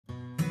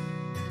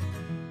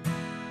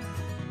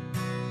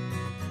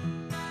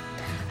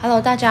Hello，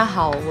 大家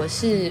好，我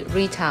是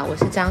Rita， 我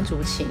是张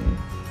JhuCin，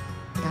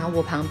然后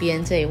我旁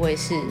边这一位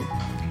是，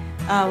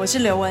我是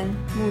刘文，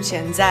目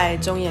前在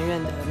中研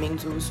院的民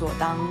族所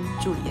当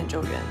助理研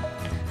究员。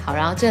好，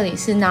然后这里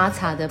是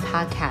NATSA 的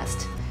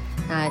Podcast。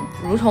那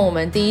如同我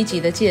们第一集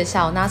的介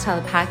绍 ，NATSA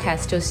的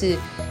Podcast 就是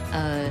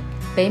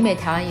北美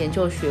台湾研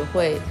究学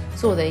会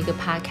做的一个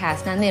podcast，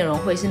 那内容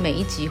会是每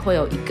一集会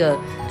有一个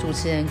主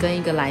持人跟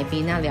一个来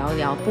宾，那聊一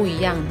聊不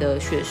一样的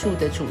学术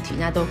的主题，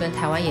那都跟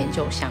台湾研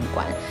究相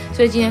关。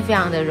所以今天非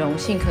常的荣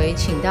幸可以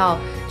请到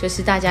就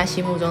是大家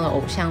心目中的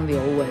偶像刘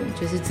文，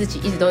就是自己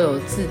一直都有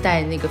自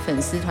带那个粉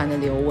丝团的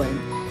刘文，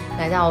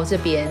来到这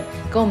边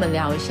跟我们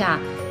聊一下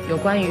有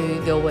关于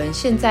刘文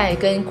现在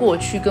跟过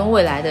去跟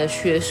未来的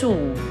学术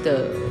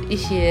的一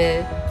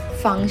些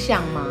方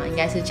向嘛，应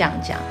该是这样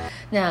讲。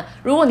那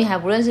如果你还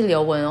不认识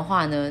刘文的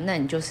话呢，那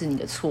你就是你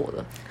的错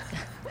了。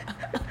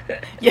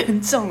严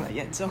重了，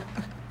严重了。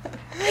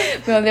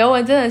没有，刘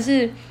文真的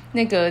是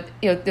那个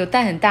有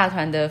带很大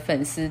团的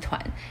粉丝团。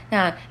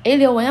那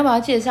刘文要不要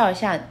介绍一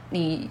下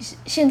你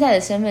现在的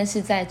身份是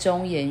在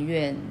中研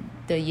院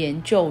的研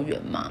究员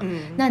嘛？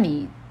那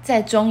你在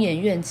中研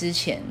院之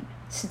前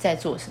是在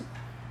做什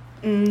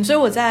么？所以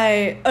我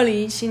在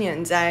2017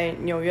年在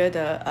纽约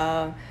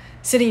的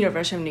City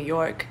University of New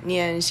York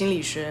念心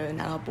理学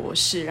拿到博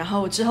士，然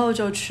后之后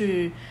就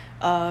去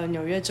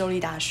纽约州立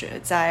大学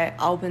在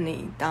Albany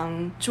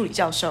当助理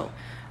教授，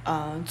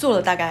做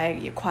了大概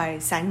也快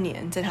3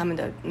年，在他们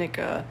的那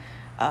个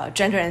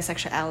Gender and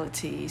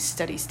Sexuality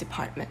Studies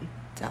Department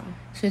这样。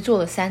所以做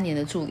了3年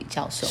的助理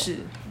教授。是。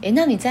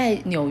那你在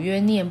纽约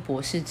念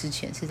博士之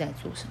前是在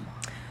做什么？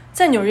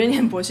在纽约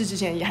念博士之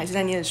前也还是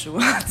在念书，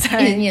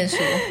一直念书，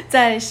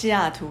在西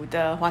雅图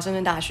的华盛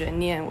顿大学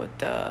念我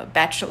的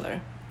Bachelor。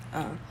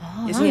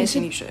也是念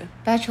心理学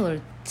Bachelor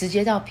直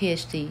接到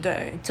Ph.D，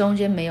 对，中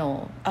间没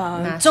有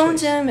中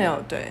间没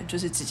有，对，就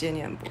是直接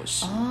念博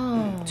士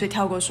所以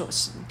跳过硕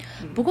士。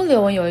不过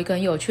刘文有一个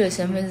很有趣的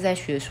身份是在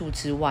学术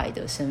之外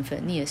的身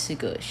份，你也是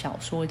个小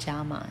说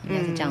家嘛，应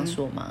该是这样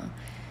说吗？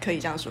可以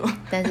这样说，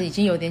但是已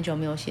经有点久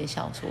没有写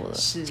小说了，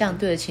是这样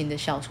对得起你的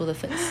小说的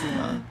粉丝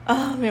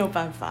吗？没有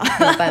办法，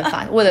没有办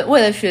法，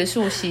为了学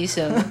术牺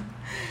牲。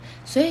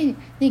所以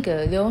那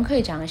个刘文可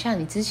以讲一下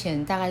你之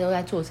前大概都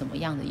在做什么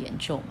样的研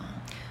究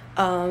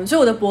吗？所以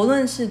我的博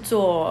论是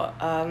做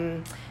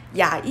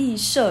亚裔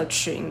社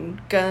群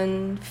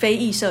跟非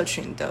裔社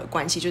群的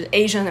关系，就是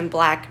Asian and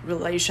Black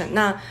relation。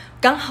那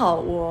刚好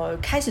我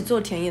开始做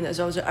田野的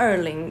时候是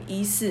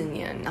2014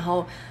年，然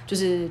后就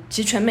是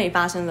其实全美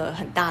发生了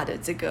很大的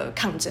这个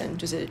抗争，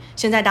就是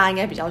现在大家应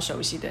该比较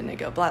熟悉的那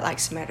个 Black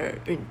Lives Matter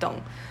运动。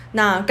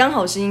那刚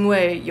好是因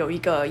为有一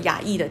个亚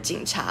裔的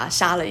警察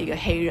杀了一个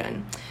黑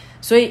人，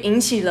所以引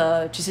起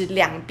了就是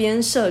两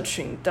边社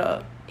群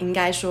的应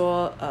该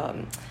说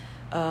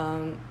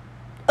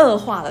恶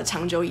化了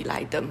长久以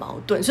来的矛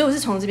盾，所以我是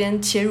从这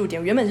边切入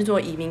点。我原本是做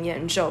移民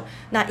研究，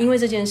那因为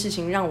这件事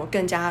情让我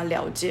更加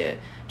了解，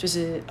就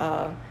是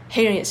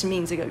黑人也是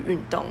命这个运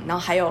动，然后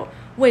还有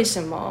为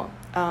什么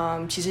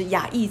其实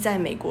亚裔在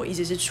美国一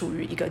直是处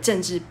于一个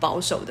政治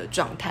保守的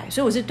状态，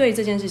所以我是对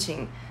这件事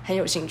情很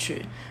有兴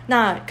趣。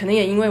那可能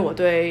也因为我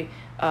对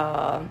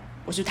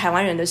我是台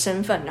湾人的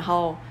身份，然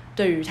后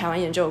对于台湾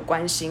研究有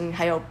关心，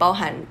还有包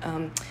含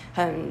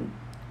很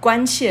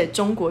关切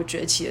中国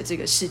崛起的这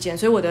个事件，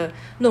所以我的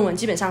论文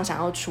基本上想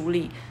要处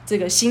理这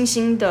个新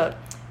兴的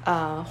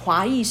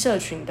华裔社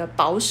群的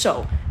保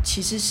守，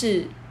其实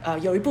是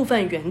有一部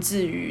分源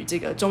自于这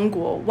个中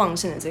国旺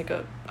盛的这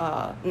个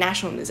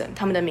nationalism，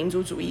 他们的民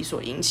族主义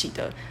所引起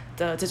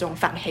的这种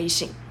反黑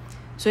性，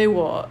所以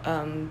我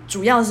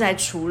主要是在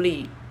处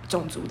理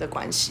种族的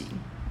关系。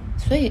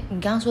所以你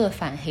刚刚说的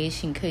反黑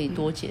性可以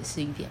多解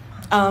释一点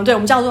吗？对，我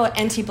们叫做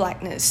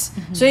anti-blackness，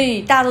所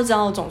以大家都知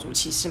道种族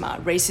歧视嘛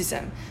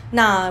 ，racism。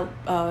那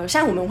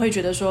像我们会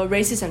觉得说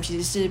racism 其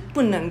实是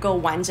不能够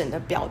完整的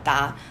表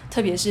达，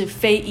特别是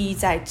非裔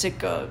在这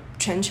个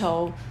全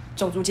球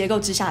种族结构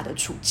之下的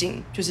处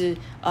境，就是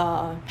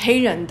黑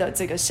人的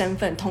这个身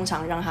份通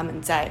常让他们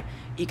在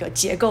一个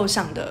结构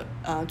上的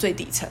最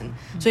底层，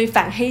所以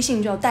反黑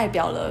性就代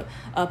表了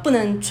不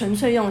能纯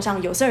粹用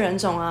像有色人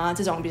种啊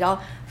这种比较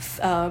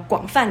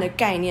广泛的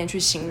概念去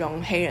形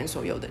容黑人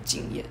所有的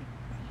经验。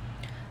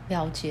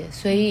了解，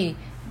所以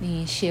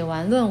你写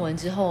完论文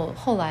之后，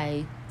后来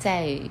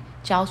在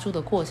教书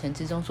的过程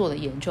之中做的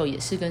研究也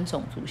是跟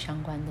种族相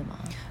关的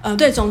吗？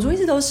对，种族一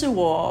直都是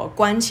我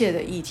关切的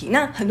议题。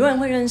那很多人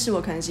会认识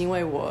我，可能是因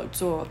为我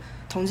做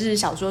同志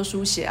小说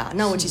书写啊。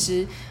那我其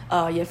实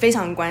也非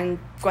常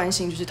关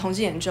心就是同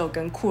志研究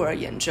跟酷儿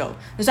研究，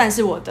那算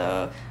是我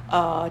的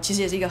其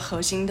实也是一个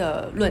核心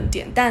的论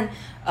点。但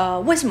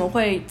为什么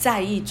会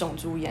在意种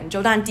族研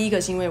究？当然第一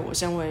个是因为我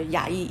身为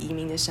亚裔移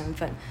民的身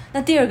份，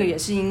那第二个也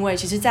是因为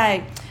其实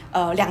在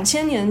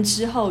2000年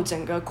之后，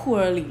整个酷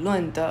儿理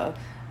论的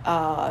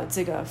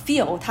这个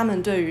field 他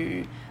们对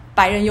于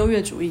白人优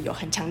越主义有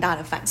很强大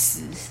的反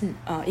思，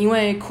因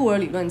为酷儿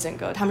理论整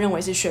个他们认为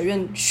是学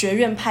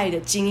院派的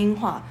精英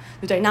化，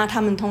对不对？那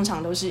他们通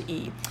常都是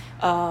以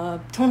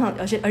通常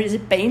而且是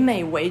北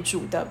美为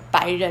主的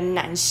白人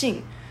男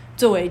性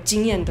作为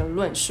经验的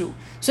论述。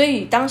所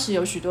以当时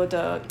有许多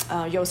的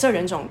有色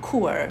人种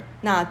酷儿，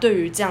那对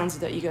于这样子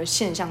的一个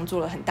现象做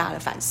了很大的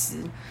反思，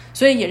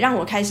所以也让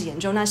我开始研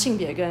究那性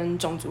别跟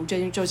种族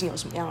究竟有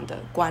什么样的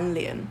关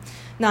联。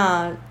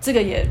那这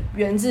个也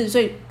源自，所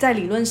以在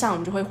理论上我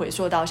们就会回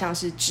溯到像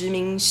是殖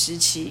民时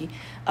期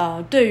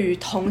对于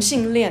同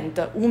性恋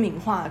的污名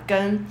化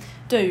跟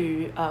对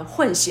于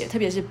混血，特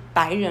别是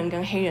白人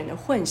跟黑人的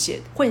混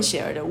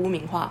血儿的污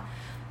名化，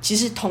其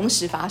实同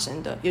时发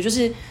生的，也就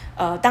是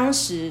当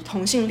时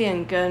同性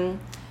恋跟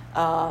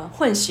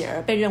混血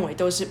儿被认为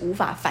都是无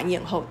法繁衍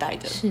后代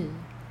的。是，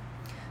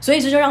所以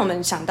这就让我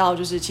们想到，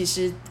就是其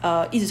实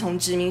一直从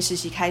殖民时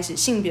期开始，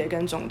性别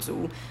跟种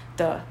族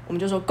的我们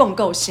就说共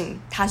构性，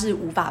它是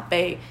无法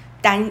被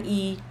单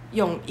一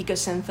用一个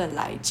身份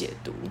来解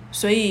读。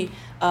所以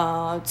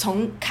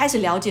从开始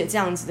了解这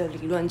样子的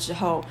理论之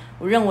后，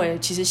我认为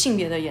其实性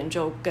别的研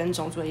究跟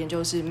种族的研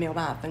究是没有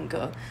办法分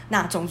割，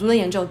那种族的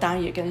研究当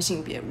然也跟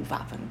性别无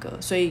法分割。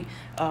所以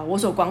我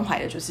所关怀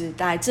的就是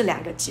大概这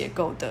两个结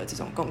构的这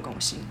种共共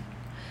性。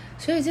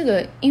所以这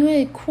个因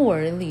为酷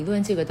儿理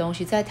论这个东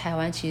西在台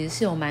湾其实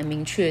是有蛮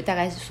明确，大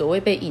概是所谓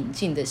被引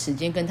进的时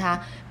间跟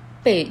它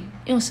被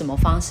用什么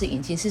方式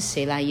引进，是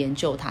谁来研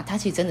究它，它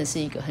其实真的是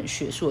一个很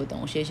学术的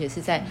东西，而且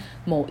是在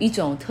某一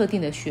种特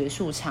定的学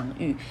术场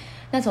域。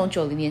那从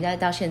90年代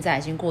到现在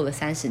已经过了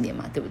30年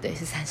嘛，对不对？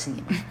是30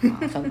年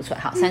嘛？算不出来。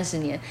好，30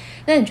年。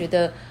那你觉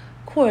得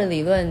酷儿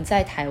理论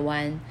在台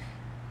湾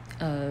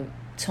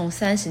从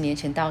30年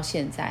前到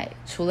现在，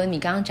除了你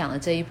刚刚讲的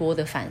这一波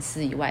的反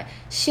思以外，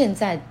现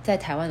在在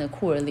台湾的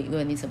酷儿理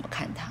论你怎么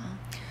看它？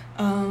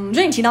我觉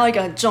得你提到一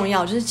个很重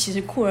要，就是其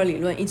实酷儿理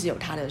论一直有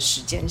它的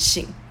时间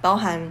性，包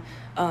含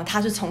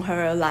它是从何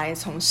而来，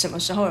从什么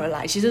时候而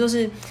来，其实都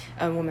是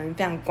我们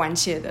非常关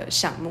切的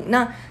项目。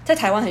那在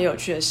台湾很有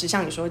趣的是，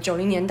像你说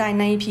90年代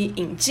那一批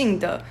引进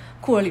的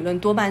酷儿理论，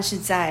多半是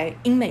在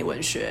英美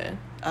文学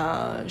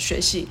学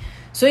系。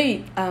所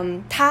以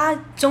它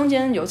中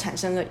间有产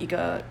生了一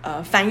个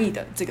翻译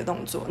的这个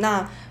动作。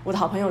那我的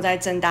好朋友在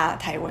政大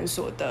台文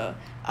所的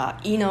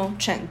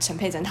陈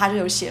佩珍，他就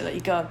有写了一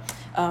个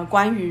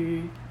关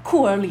于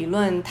酷儿理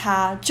论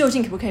它究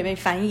竟可不可以被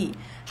翻译，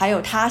还有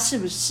它是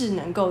不是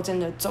能够真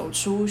的走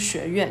出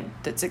学院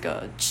的这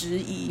个质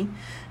疑。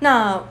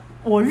那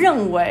我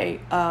认为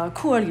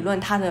酷儿理论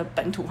它的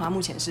本土化目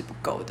前是不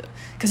够的，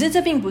可是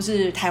这并不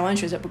是台湾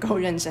学者不够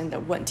认真的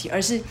问题，而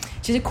是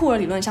其实酷儿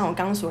理论像我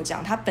刚刚所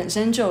讲，它本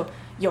身就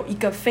有一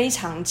个非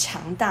常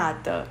强大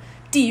的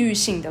地域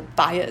性的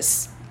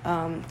bias。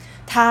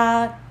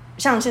它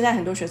像现在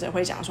很多学者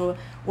会讲说，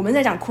我们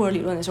在讲酷儿理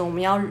论的时候，我们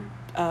要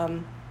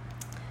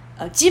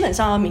基本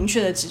上要明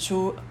确的指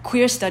出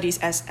queer studies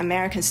as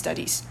American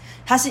studies，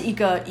 它是一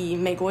个以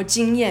美国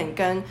经验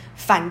跟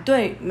反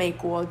对美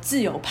国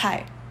自由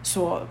派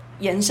所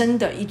延伸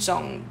的一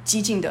种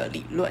激进的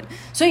理论，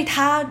所以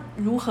它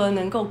如何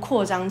能够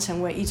扩张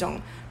成为一种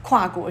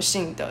跨国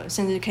性的，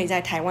甚至可以在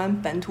台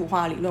湾本土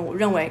化理论，我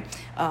认为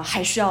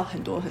还需要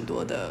很多很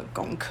多的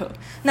功课。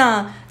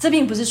那这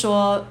并不是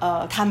说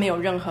它没有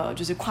任何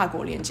就是跨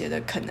国连接的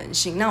可能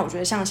性。那我觉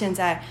得像现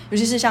在，尤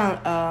其是像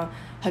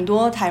很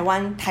多台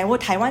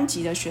湾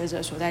籍的学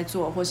者所在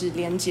做，或是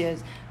连接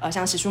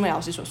像史淑美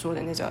老师所说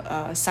的那种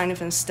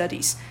Scientific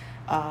Studies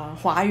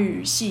华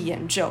语系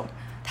研究，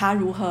它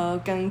如何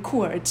跟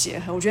酷儿结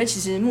合，我觉得其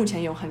实目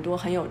前有很多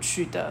很有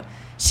趣的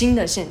新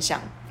的现象。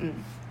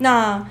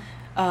那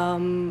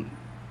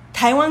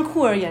台湾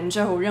酷儿研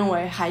究，我认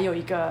为还有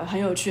一个很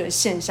有趣的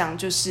现象，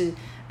就是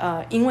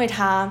因为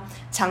它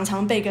常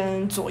常被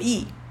跟左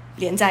翼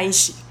连在一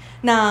起，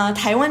那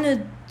台湾的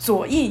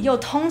左翼又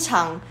通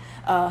常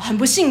很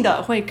不幸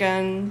的会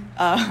跟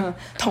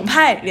统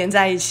派连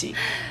在一起，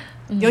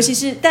尤其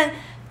是但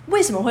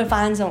为什么会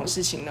发生这种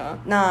事情呢？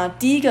那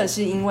第一个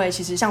是因为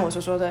其实像我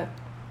所说的，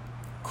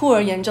酷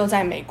儿研究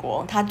在美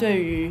国，它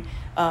对于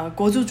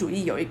国族主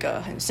义有一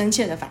个很深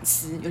切的反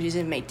思，尤其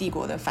是美帝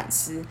国的反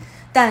思，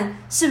但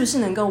是不是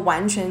能够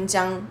完全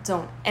将这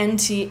种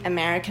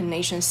anti-American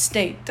nation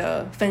state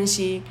的分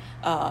析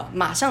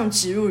马上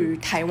植入于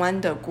台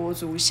湾的国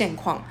族现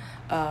况，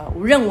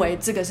我认为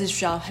这个是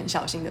需要很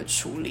小心的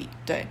处理。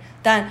对，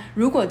但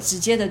如果直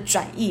接的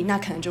转译，那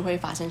可能就会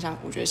发生像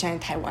我觉得现在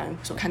台湾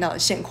所看到的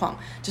现况，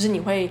就是你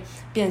会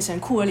变成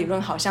酷儿理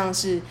论好像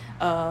是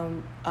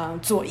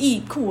左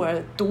翼酷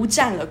儿独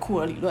占了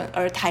酷儿理论，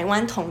而台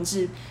湾同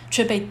志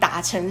却被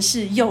打成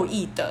是右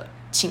翼的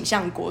倾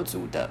向国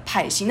族的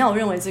派系。那我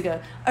认为这个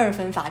二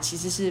分法其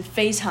实是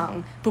非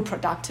常不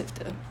productive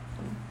的。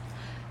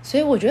所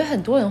以我觉得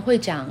很多人会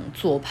讲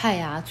左派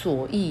啊、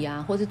左翼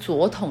啊，或者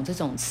左统这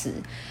种词，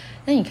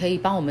那你可以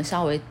帮我们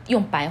稍微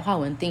用白话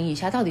文定义一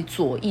下，到底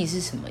左翼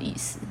是什么意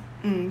思？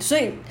所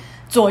以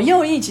左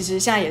右翼其实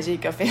现在也是一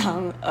个非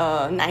常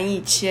难以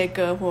切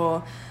割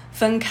或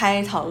分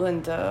开讨论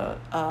的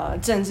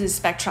政治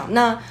spectrum。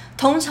那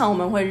通常我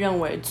们会认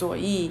为左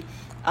翼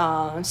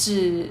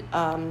是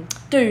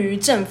对于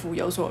政府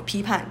有所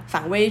批判、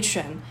反威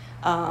权，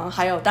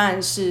还有当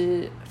然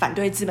是反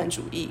对资本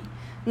主义。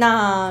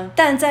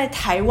但在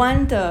台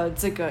湾的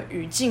这个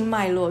语境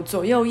脉络，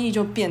左右翼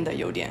就变得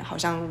有点好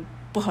像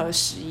不合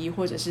时宜，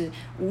或者是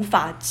无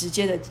法直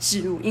接的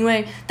置入，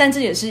但这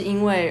也是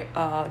因为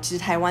其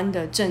实台湾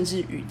的政治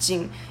语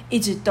境一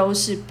直都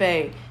是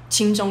被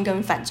亲中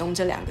跟反中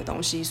这两个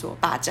东西所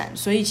霸占，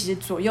所以其实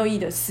左右翼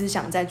的思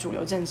想在主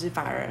流政治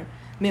反而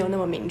没有那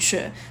么明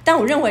确。但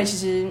我认为其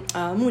实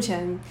目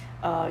前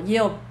也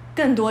有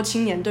更多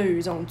青年对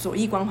于这种左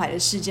翼关怀的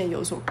事件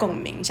有所共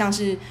鸣，像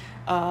是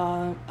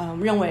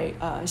认为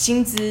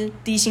薪资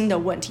低薪的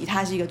问题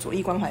它是一个左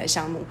翼关怀的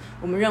项目，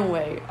我们认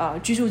为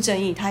居住正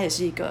义它也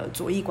是一个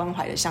左翼关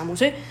怀的项目，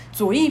所以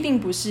左翼并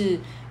不是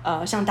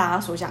像大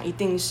家所讲一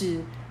定是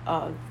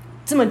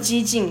这么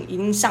激进一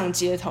定上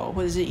街头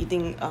或者是一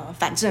定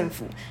反政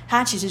府，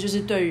它其实就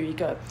是对于一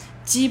个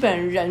基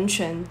本人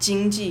权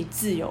经济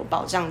自由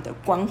保障的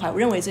关怀，我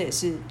认为这也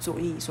是左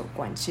翼所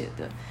关切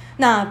的。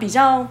那比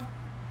较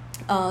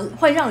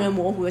会让人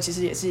模糊的其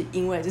实也是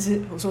因为就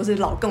是我说是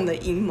老共的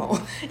阴谋，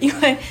因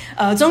为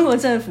中国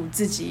政府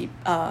自己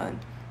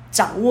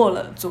掌握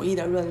了左翼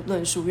的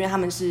论述，因为他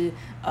们是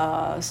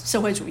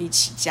社会主义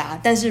起家，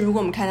但是如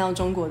果我们看到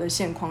中国的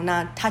现况，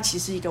那它其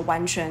实是一个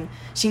完全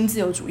新自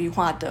由主义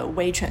化的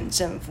威权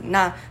政府，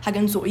那它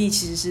跟左翼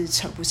其实是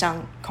扯不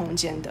上空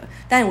间的。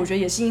但我觉得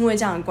也是因为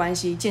这样的关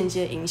系，间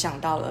接影响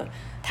到了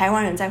台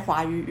湾人在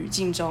华语语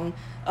境中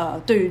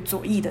对于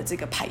左翼的这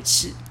个排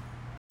斥。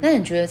那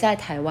你觉得在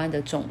台湾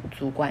的种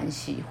族关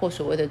系或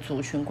所谓的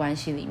族群关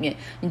系里面，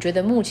你觉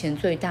得目前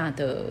最大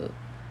的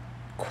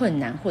困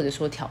难或者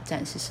说挑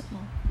战是什么？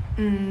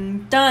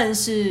当然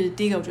是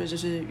第一个，我觉得就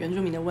是原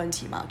住民的问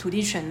题嘛，土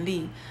地权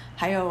利，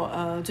还有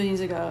最近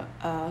这个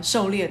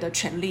狩猎的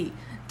权利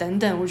等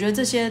等，我觉得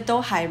这些都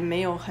还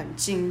没有很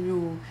进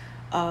入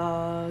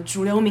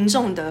主流民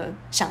众的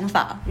想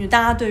法，因为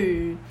大家对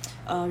于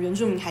原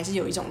住民还是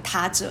有一种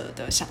他者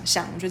的想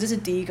象，我觉得这是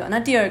第一个。那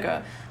第二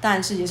个当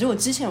然是也是我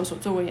之前有所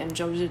做过研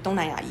究，就是东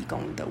南亚移工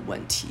的问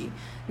题，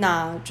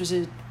那就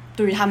是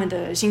对于他们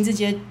的薪资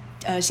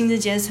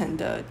阶层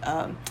的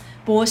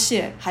剥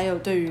削，还有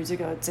对于这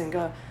个整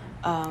个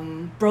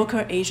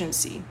broker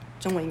agency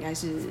中文应该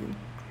是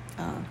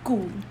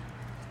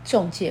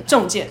中介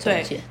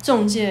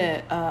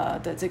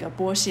的这个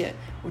剥削，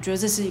我觉得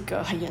这是一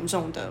个很严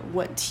重的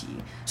问题。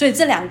所以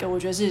这两个我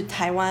觉得是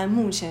台湾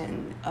目前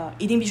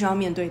一定必须要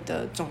面对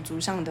的种族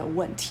上的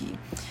问题。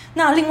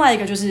那另外一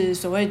个就是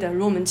所谓的如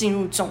果我们进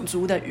入种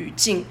族的语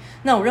境，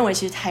那我认为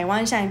其实台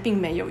湾现在并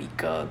没有一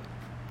个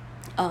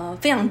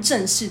非常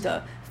正式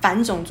的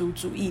反种族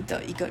主义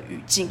的一个语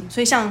境，所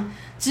以像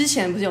之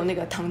前不是有那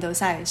个唐德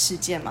赛事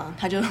件吗？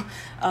他就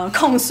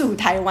控诉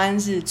台湾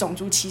是种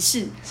族歧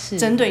视，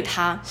针对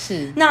他。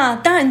是，那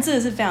当然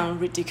这是非常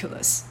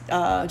ridiculous，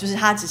 就是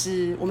他只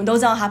是我们都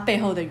知道他背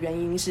后的原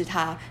因是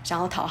他想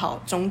要讨好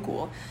中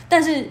国，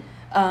但是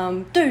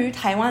对于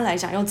台湾来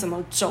讲，要怎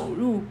么走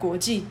入国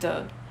际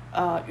的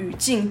语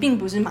境，并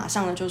不是马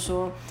上的就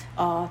说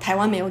台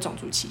湾没有种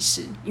族歧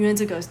视，因为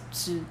这个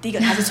是第一个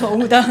它是错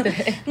误的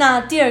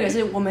那第二个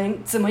是我们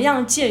怎么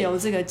样借由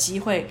这个机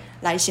会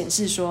来显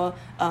示说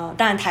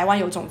当然台湾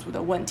有种族的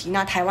问题，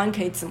那台湾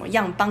可以怎么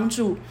样帮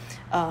助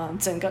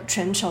整个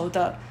全球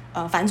的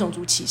反种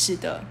族歧视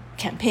的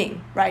campaign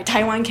right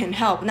台湾 can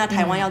help， 那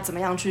台湾要怎么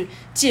样去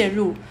介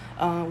入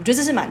我觉得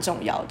这是蛮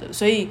重要的。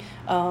所以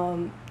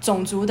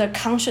种族的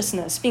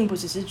consciousness 并不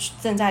只是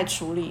正在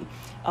处理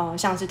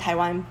像是台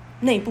湾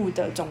内部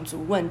的种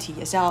族问题，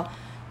也是要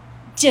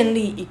建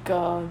立一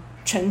个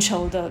全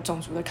球的种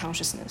族的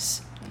consciousness。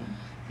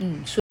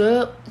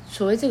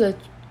所谓这个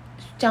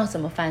叫什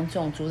么反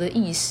种族的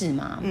意识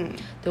嘛？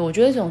对，我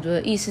觉得种族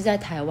的意识在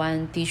台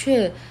湾的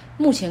确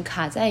目前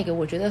卡在一个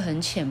我觉得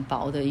很浅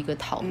薄的一个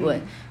讨论，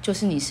就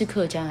是你是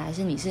客家还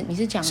是你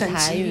是讲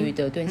台语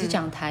的？对，你是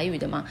讲台语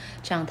的吗？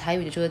讲台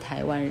语的就是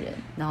台湾人，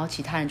然后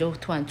其他人就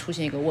突然出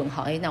现一个问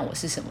号，那我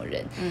是什么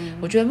人？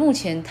我觉得目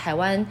前台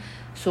湾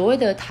所谓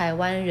的台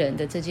湾人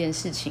的这件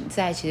事情，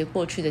在其实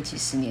过去的几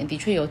十年的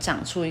确有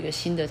长出一个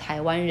新的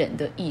台湾人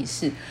的意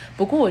识，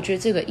不过我觉得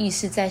这个意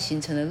识在形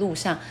成的路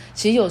上，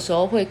其实有时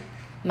候会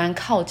蛮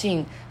靠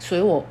近，所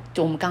以我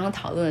们刚刚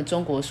讨论的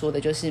中国说的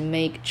就是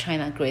Make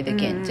China Great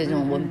Again 这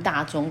种我们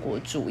大中国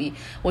主义，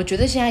我觉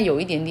得现在有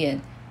一点点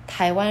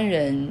台湾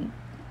人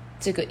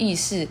这个意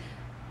识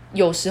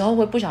有时候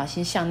会不小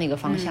心向那个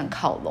方向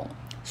靠拢，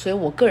所以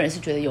我个人是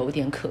觉得有一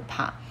点可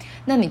怕。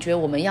那你觉得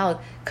我们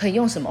可以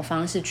用什么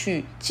方式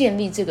去建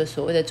立这个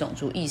所谓的种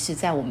族意识，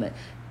在我们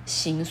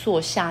形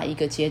塑下一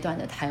个阶段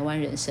的台湾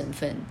人身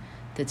份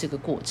的这个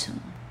过程？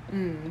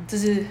这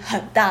是很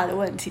大的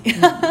问题。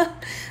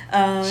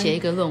写一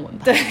个论文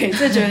吧。对，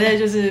这绝对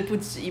就是不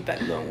止一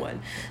本论文。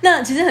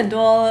那其实很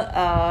多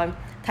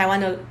台湾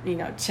的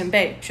前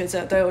辈学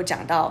者都有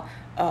讲到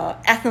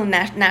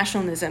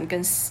ethno-nationalism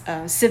跟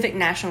civic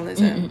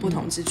nationalism 不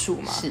同之处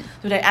嘛，对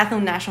不对？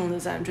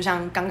 ethno-nationalism 就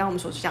像刚刚我们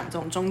所讲这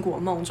种中国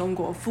梦、中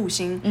国复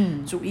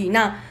兴主义，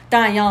那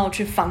当然要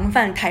去防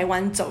范台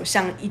湾走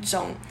向一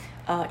种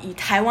以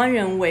台湾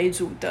人为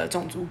主的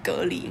种族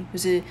隔离，就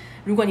是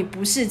如果你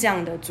不是这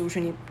样的族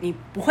群，你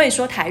不会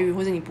说台语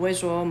或者你不会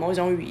说某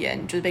种语言，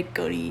就是被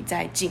隔离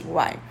在境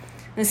外。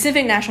那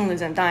civic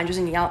nationalism 当然就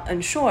是你要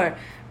ensure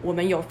我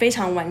们有非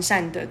常完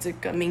善的这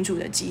个民主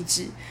的机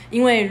制，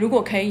因为如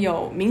果可以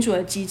有民主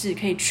的机制，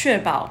可以确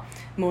保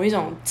某一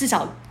种至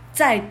少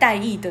在代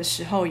议的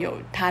时候有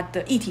它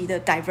的议题的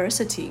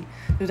diversity，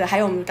 对不对？还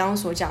有我们刚刚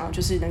所讲的，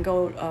就是能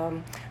够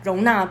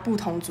容纳不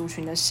同族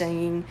群的声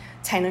音，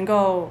才能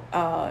够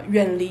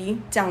远离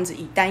这样子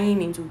以单一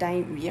民族、单一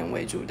语言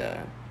为主的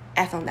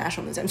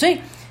ethno-nationalism。所以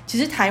其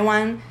实台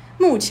湾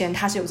目前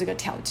它是有这个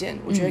条件，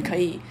我觉得可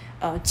以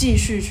继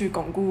续去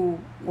巩固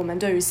我们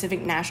对于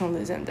civic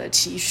nationalism 的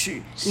期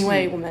许，因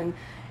为我们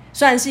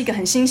虽然是一个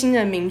很新兴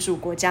的民主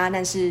国家，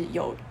但是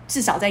有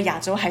至少在亚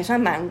洲还算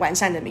蛮完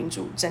善的民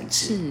主政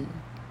治，是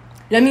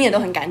人民也都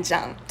很敢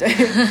讲，对，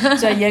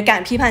所以也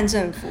敢批判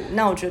政府。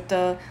那我觉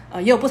得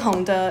也有不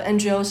同的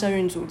NGO 社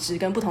运组织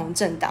跟不同的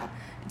政党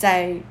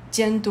在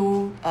监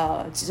督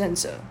执政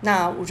者，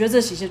那我觉得这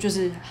其实就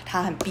是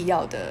它很必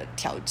要的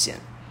条件。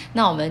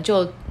那我们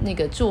就那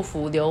个祝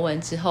福刘文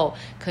之后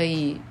可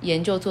以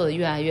研究做得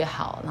越来越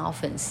好，然后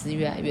粉丝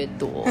越来越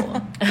多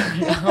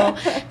然后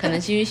可能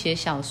继续写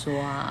小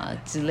说啊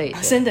之类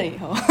的，升等以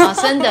后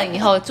升等以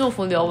后祝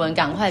福刘文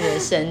赶快的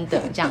升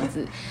等这样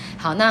子。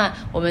好，那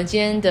我们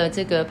今天的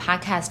这个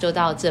podcast 就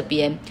到这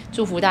边，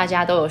祝福大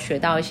家都有学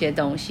到一些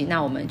东西，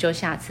那我们就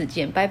下次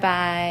见，拜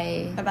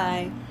拜拜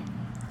拜。